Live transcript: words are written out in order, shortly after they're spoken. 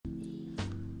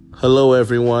Hello,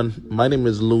 everyone. My name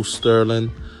is Lou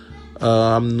Sterling.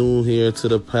 I'm new here to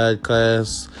the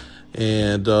podcast,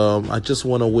 and I just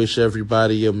want to wish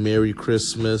everybody a Merry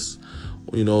Christmas.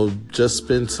 Just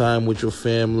spend time with your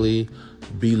family,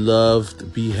 be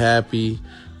loved, be happy.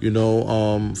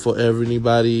 For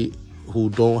everybody who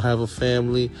don't have a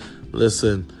family,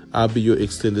 listen, I'll be your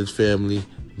extended family.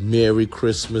 Merry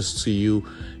Christmas to you,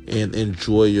 and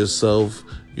enjoy yourself.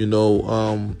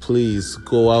 Please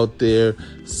go out there,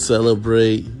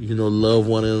 celebrate, love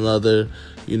one another.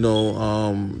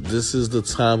 This is the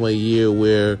time of year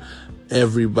where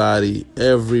everybody,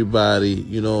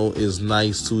 is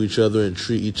nice to each other and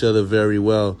treat each other very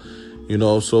well.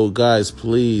 So guys,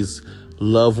 please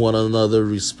love one another,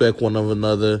 respect one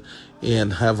another,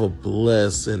 and have a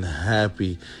blessed and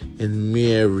happy and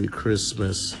Merry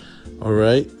Christmas. All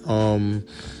right.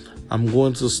 I'm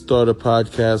going to start a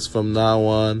podcast from now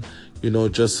on,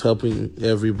 just helping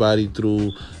everybody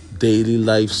through daily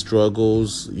life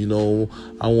struggles.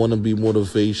 I want to be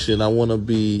motivation. I want to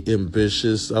be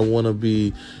ambitious. I want to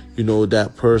be,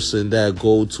 that person, that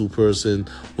go-to person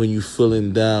when you're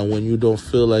feeling down, when you don't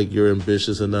feel like you're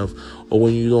ambitious enough, or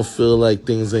when you don't feel like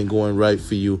things ain't going right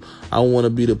for you. I want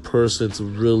to be the person to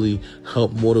really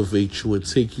help motivate you and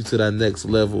take you to that next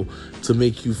level, to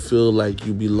make you feel like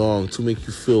you belong, to make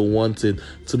you feel wanted,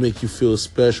 to make you feel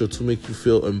special, to make you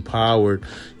feel empowered.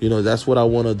 That's what I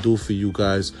want to do for you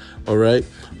guys. All right.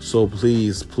 So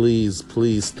please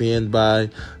stand by.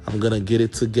 I'm going to get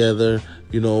it together,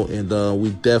 and we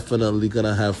definitely going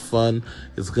to have fun.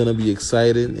 It's going to be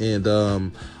exciting. And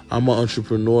I'm an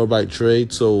entrepreneur by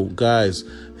trade. So guys,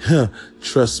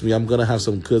 trust me, I'm going to have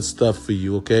some good stuff for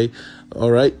you. Okay.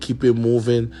 All right. Keep it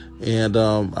moving. And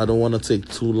I don't want to take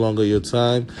too long of your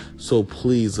time. So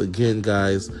please, again,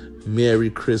 guys, Merry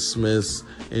Christmas.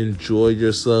 Enjoy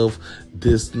yourself.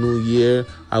 This new year,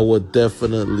 I will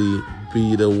definitely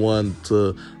be the one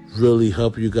to really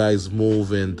help you guys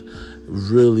move and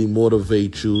really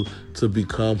motivate you to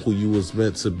become who you was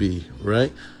meant to be,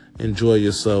 right? Enjoy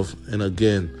yourself. And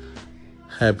again,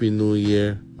 Happy New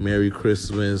Year, Merry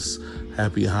Christmas,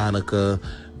 Happy Hanukkah,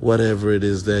 whatever it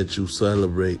is that you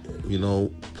celebrate,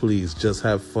 please just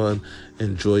have fun,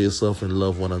 enjoy yourself, and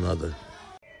love one another.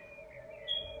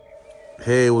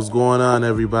 Hey, what's going on,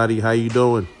 everybody? How you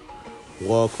doing?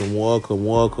 Welcome. I want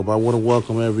to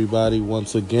welcome everybody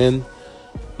once again.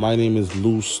 My name is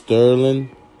Lou Sterling.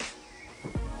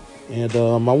 And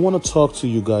I want to talk to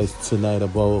you guys tonight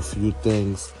about a few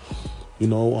things.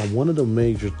 One of the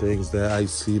major things that I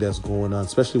see that's going on,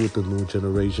 especially with the new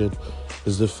generation,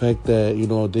 is the fact that,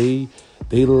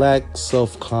 they lack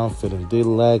self-confidence. They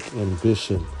lack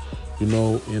ambition,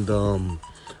 and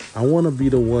I want to be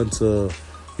the one to,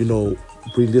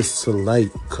 bring this to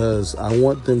light, because I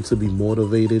want them to be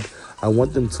motivated. I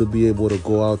want them to be able to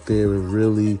go out there and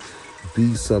really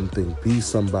be something, be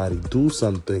somebody, do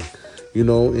something,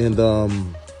 and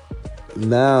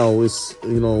now it's,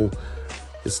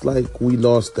 it's like we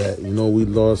lost that,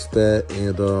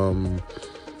 and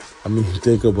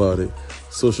think about it.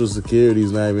 Social Security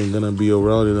is not even going to be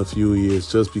around in a few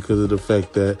years just because of the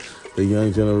fact that the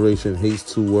young generation hates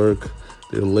to work.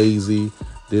 They're lazy.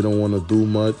 They don't want to do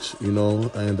much, and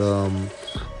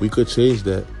we could change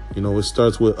that. It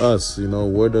starts with us,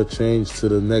 we're the change to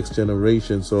the next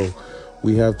generation. So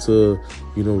we have to,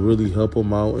 really help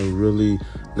them out and really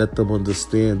let them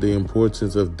understand the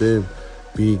importance of them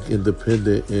being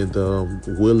independent and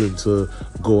willing to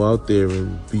go out there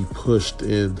and be pushed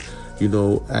and,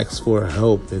 ask for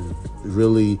help and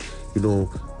really,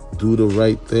 do the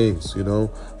right things,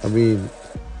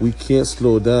 we can't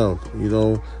slow down,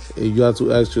 You have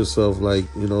to ask yourself,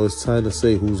 it's time to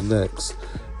say who's next.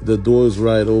 The door is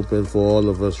right open for all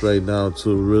of us right now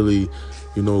to really,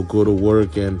 go to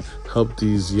work and help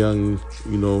these young,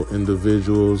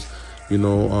 individuals, the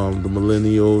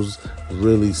millennials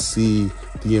really see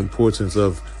the importance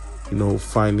of,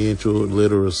 financial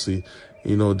literacy,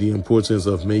 the importance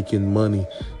of making money,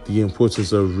 the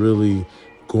importance of really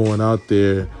going out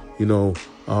there,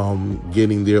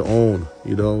 getting their own,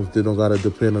 they don't got to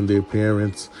depend on their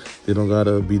parents. They don't got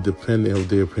to be dependent of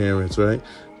their parents, right?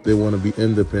 They want to be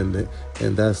independent.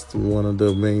 And that's one of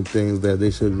the main things that they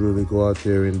should really go out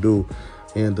there and do.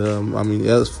 And,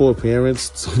 as for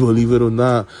parents, believe it or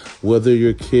not, whether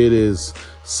your kid is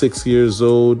 6 years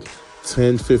old,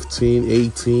 10, 15,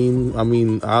 18,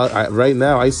 I right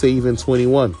now, I say even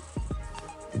 21,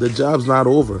 the job's not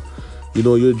over.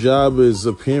 Your job as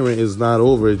a parent is not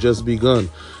over. It just begun.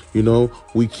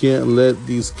 We can't let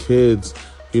these kids,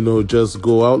 just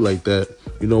go out like that.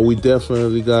 We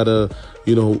definitely gotta,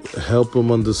 help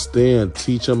them understand,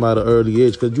 teach them at an early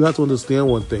age. Because you have to understand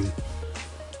one thing.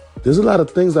 There's a lot of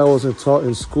things I wasn't taught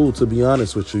in school, to be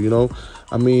honest with you, you know.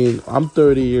 I mean, I'm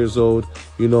 30 years old,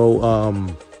 you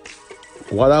know.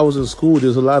 While I was in school,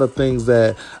 there's a lot of things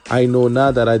that I know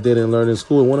now that I didn't learn in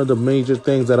school. And one of the major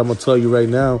things that I'm going to tell you right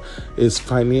now is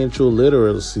financial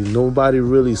literacy. Nobody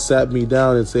really sat me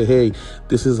down and said, hey,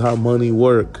 this is how money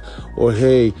work. Or,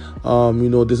 hey, you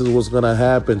know, this is what's going to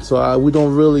happen. So we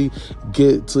don't really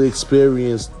get to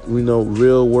experience, you know,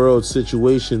 real world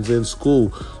situations in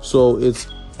school. So it's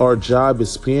our job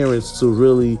as parents to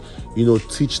really, you know,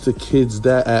 teach the kids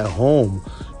that at home,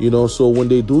 you know, so when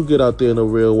they do get out there in the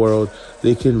real world,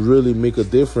 they can really make a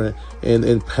difference and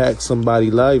impact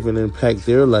somebody's life and impact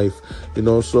their life, you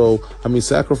know. So, I mean,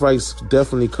 sacrifice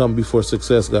definitely come before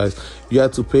success, guys. You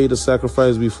have to pay the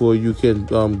sacrifice before you can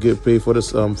get paid for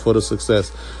this for the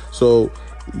success. So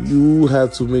you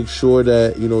have to make sure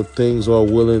that, you know, things are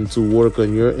willing to work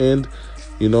on your end,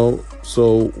 you know.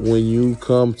 So when you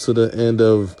come to the end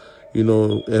of, you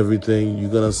know, everything,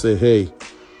 you're going to say, hey,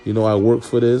 you know, I work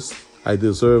for this. I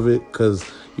deserve it because,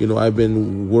 you know, I've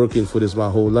been working for this my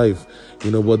whole life,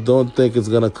 you know, but don't think it's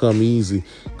going to come easy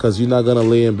because you're not going to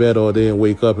lay in bed all day and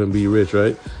wake up and be rich,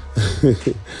 right?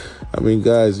 I mean,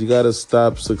 guys, you got to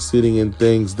stop succeeding in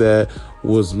things that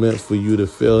was meant for you to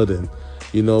fail in.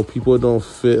 You know, people don't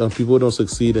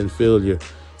succeed in failure,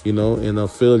 you know, and a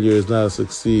failure is not a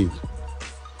succeed.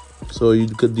 So you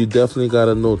definitely got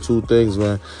to know two things,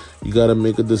 man. You got to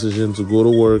make a decision to go to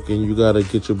work and you got to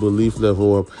get your belief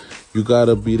level up. You got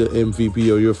to be the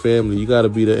MVP of your family. You got to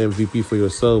be the MVP for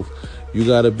yourself. You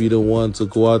got to be the one to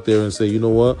go out there and say, you know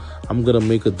what? I'm going to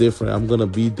make a difference. I'm going to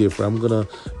be different. I'm going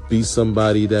to be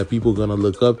somebody that people are going to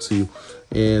look up to.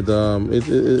 And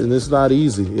and it's not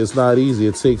easy. It's not easy.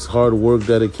 It takes hard work,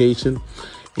 dedication,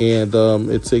 and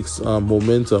it takes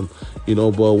momentum, you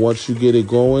know. But once you get it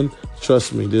going,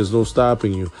 trust me, there's no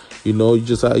stopping you. You know, you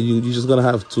just gonna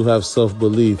have to have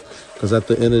self-belief, because at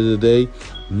the end of the day,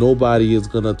 nobody is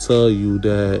gonna tell you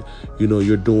that, you know,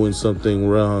 you're doing something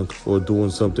wrong or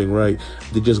doing something right.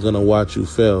 They're just gonna watch you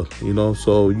fail, you know.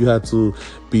 So you have to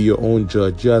be your own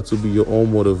judge. You have to be your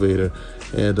own motivator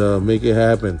and make it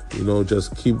happen. You know,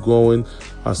 just keep going.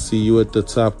 I'll see you at the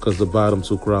top because the bottom's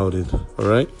too crowded. All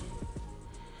right.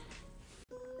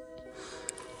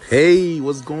 Hey,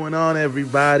 what's going on,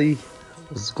 everybody?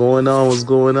 What's going on? What's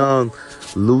going on?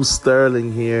 Lou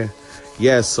Sterling here.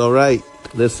 Yes, all right.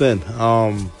 Listen,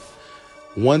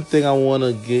 one thing I want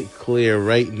to get clear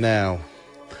right now.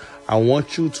 I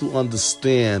want you to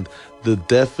understand the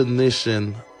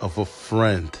definition of a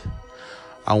friend.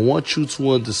 I want you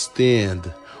to understand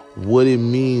what it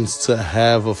means to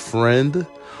have a friend,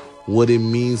 what it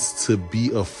means to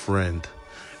be a friend.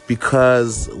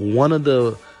 Because one of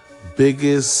the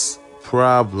biggest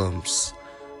problems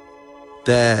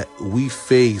that we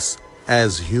face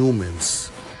as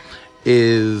humans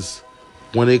is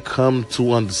when it comes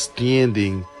to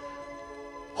understanding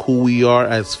who we are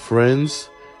as friends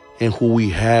and who we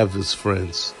have as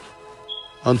friends.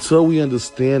 Until we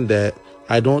understand that,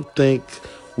 I don't think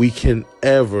we can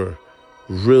ever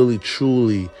really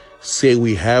truly say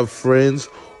we have friends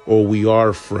or we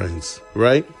are friends,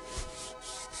 right?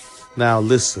 Now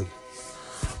listen,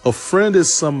 a friend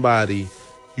is somebody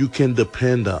you can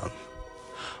depend on.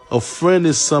 A friend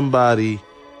is somebody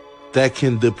that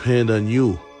can depend on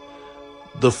you.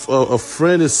 A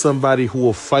friend is somebody who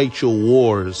will fight your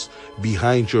wars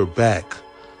behind your back.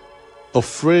 A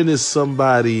friend is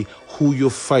somebody who you'll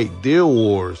fight their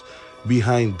wars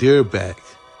behind their back.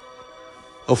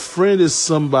 A friend is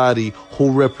somebody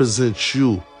who represents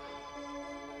you.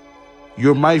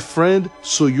 You're my friend,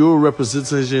 so you're a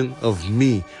representation of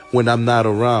me when I'm not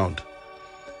around.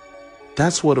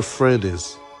 That's what a friend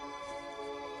is.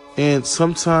 And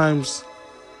sometimes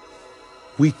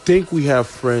we think we have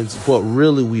friends, but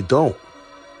really we don't.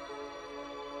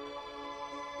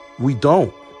 We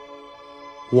don't.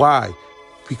 Why?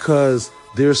 Because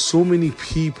there's so many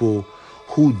people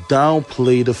who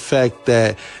downplay the fact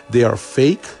that they are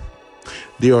fake,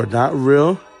 they are not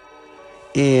real,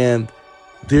 and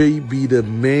they be the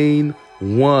main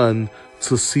one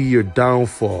to see your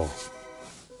downfall.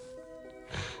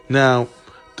 Now,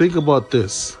 think about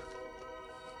this.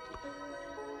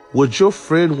 Would your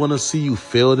friend want to see you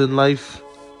fail in life?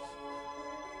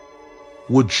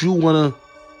 Would you want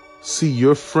to see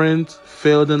your friend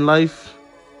fail in life?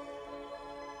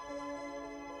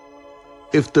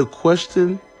 If the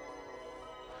question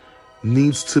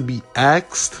needs to be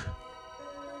asked,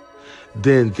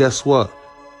 then guess what?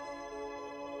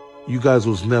 You guys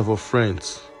was never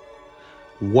friends.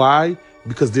 Why?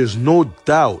 Because there's no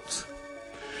doubt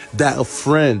that a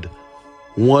friend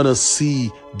want to see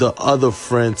the other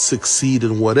friend succeed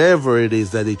in whatever it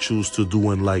is that they choose to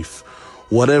do in life,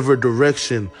 whatever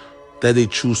direction that they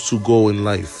choose to go in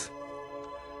life.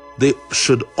 They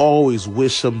should always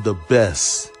wish them the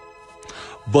best.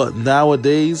 But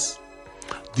nowadays,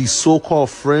 these so-called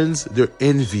friends, they're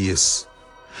envious.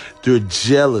 They're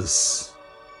jealous.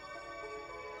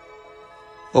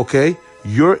 Okay?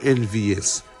 You're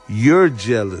envious. You're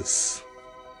jealous.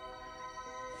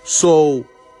 So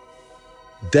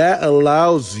that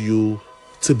allows you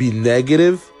to be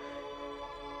negative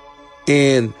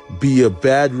and be a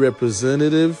bad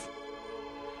representative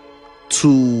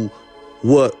to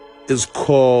what is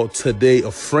called today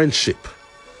a friendship.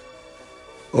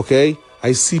 Okay?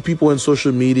 I see people in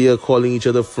social media calling each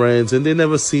other friends and they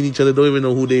never seen each other, don't even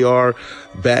know who they are,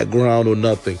 background or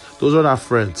nothing. Those are not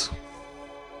friends.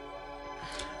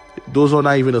 Those are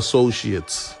not even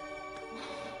associates.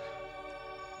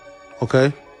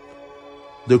 Okay?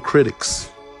 They're critics.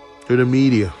 They're the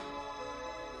media.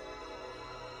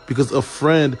 Because a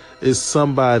friend is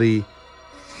somebody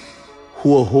who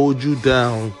will hold you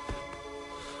down.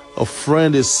 A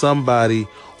friend is somebody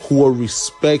who will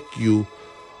respect you.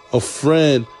 A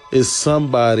friend is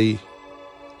somebody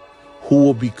who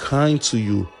will be kind to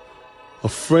you. A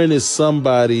friend is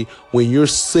somebody, when you're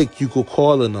sick, you could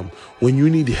call on them. When you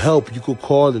need help, you could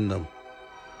call on them.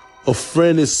 A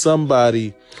friend is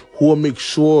somebody who will make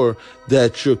sure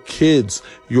that your kids,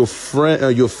 your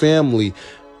friend, your family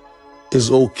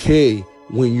is okay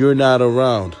when you're not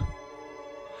around.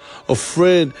 A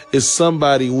friend is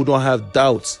somebody who don't have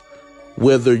doubts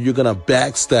whether you're going to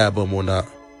backstab them or not.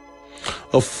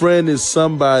 A friend is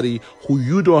somebody who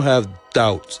you don't have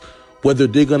doubts whether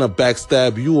they're going to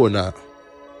backstab you or not.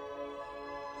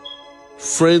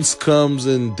 Friends comes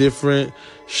in different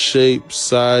shape,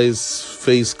 size,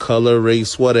 face, color,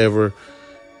 race, whatever.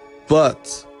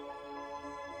 But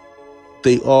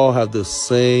they all have the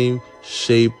same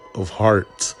shape of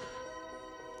heart.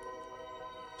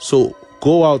 So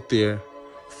go out there,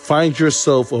 find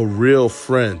yourself a real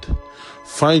friend.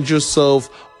 Find yourself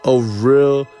a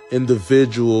real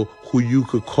individual who you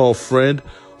could call friend,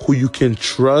 who you can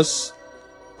trust,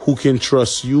 who can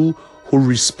trust you, who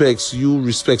respects you,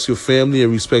 respects your family,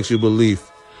 and respects your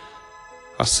belief.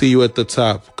 I'll see you at the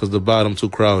top because the bottom too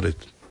crowded.